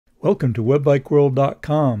Welcome to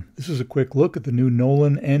webbikeworld.com. This is a quick look at the new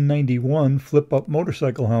Nolan N91 flip-up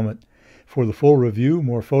motorcycle helmet. For the full review,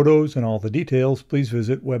 more photos, and all the details, please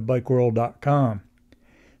visit webbikeworld.com.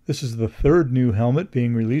 This is the third new helmet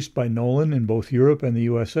being released by Nolan in both Europe and the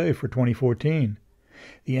USA for 2014.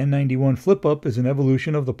 The N91 flip-up is an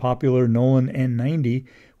evolution of the popular Nolan N90,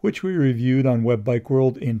 which we reviewed on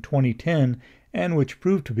WebBikeWorld in 2010 and which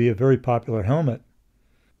proved to be a very popular helmet.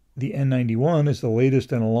 The N91 is the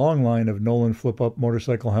latest in a long line of Nolan flip-up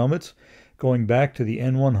motorcycle helmets, going back to the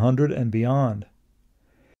N100 and beyond.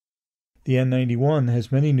 The N91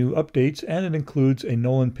 has many new updates, and it includes a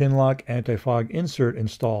Nolan Pinlock anti-fog insert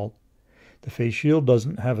installed. The face shield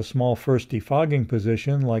doesn't have a small first defogging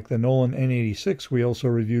position like the Nolan N86 we also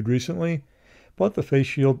reviewed recently, but the face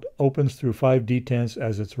shield opens through 5 detents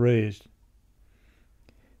as it's raised.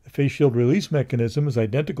 The face shield release mechanism is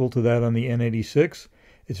identical to that on the N86.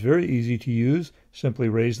 It's very easy to use. Simply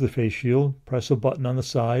raise the face shield, press a button on the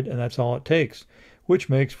side, and that's all it takes, which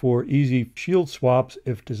makes for easy shield swaps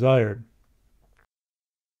if desired.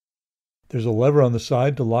 There's a lever on the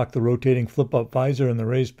side to lock the rotating flip-up visor in the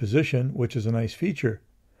raised position, which is a nice feature.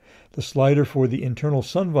 The slider for the internal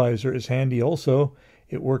sun visor is handy also.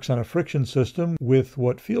 It works on a friction system with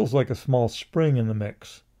what feels like a small spring in the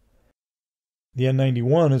mix. The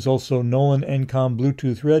N91 is also Nolan NCOM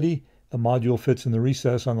Bluetooth ready. The module fits in the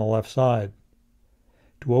recess on the left side.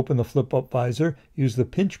 To open the flip-up visor, use the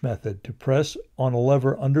pinch method to press on a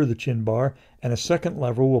lever under the chin bar, and a second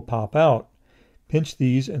lever will pop out. Pinch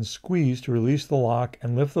these and squeeze to release the lock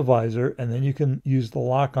and lift the visor, and then you can use the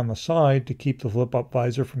lock on the side to keep the flip-up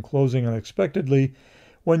visor from closing unexpectedly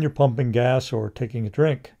when you're pumping gas or taking a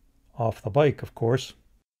drink. Off the bike, of course.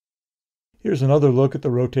 Here's another look at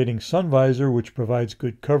the rotating sun visor, which provides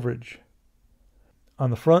good coverage. On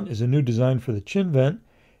the front is a new design for the chin vent.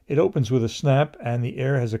 It opens with a snap, and the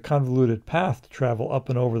air has a convoluted path to travel up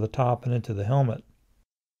and over the top and into the helmet.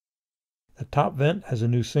 The top vent has a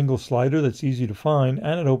new single slider that's easy to find,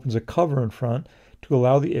 and it opens a cover in front to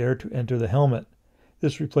allow the air to enter the helmet.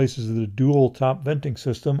 This replaces the dual top venting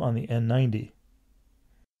system on the N90.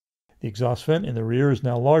 The exhaust vent in the rear is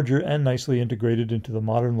now larger and nicely integrated into the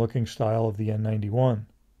modern-looking style of the N91.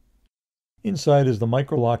 Inside is the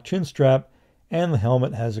micro-lock chin strap, and the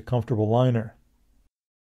helmet has a comfortable liner.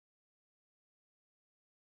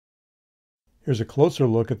 Here's a closer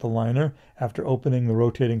look at the liner after opening the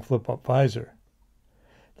rotating flip-up visor.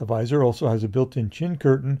 The visor also has a built-in chin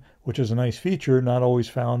curtain, which is a nice feature not always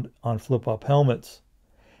found on flip-up helmets.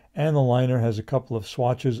 And the liner has a couple of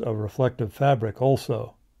swatches of reflective fabric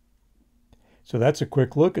also. So that's a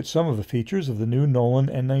quick look at some of the features of the new Nolan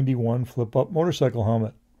N91 flip-up motorcycle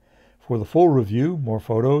helmet. For the full review, more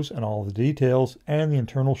photos, and all the details, and the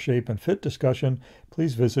internal shape and fit discussion,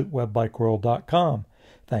 please visit webbikeworld.com.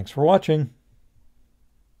 Thanks for watching.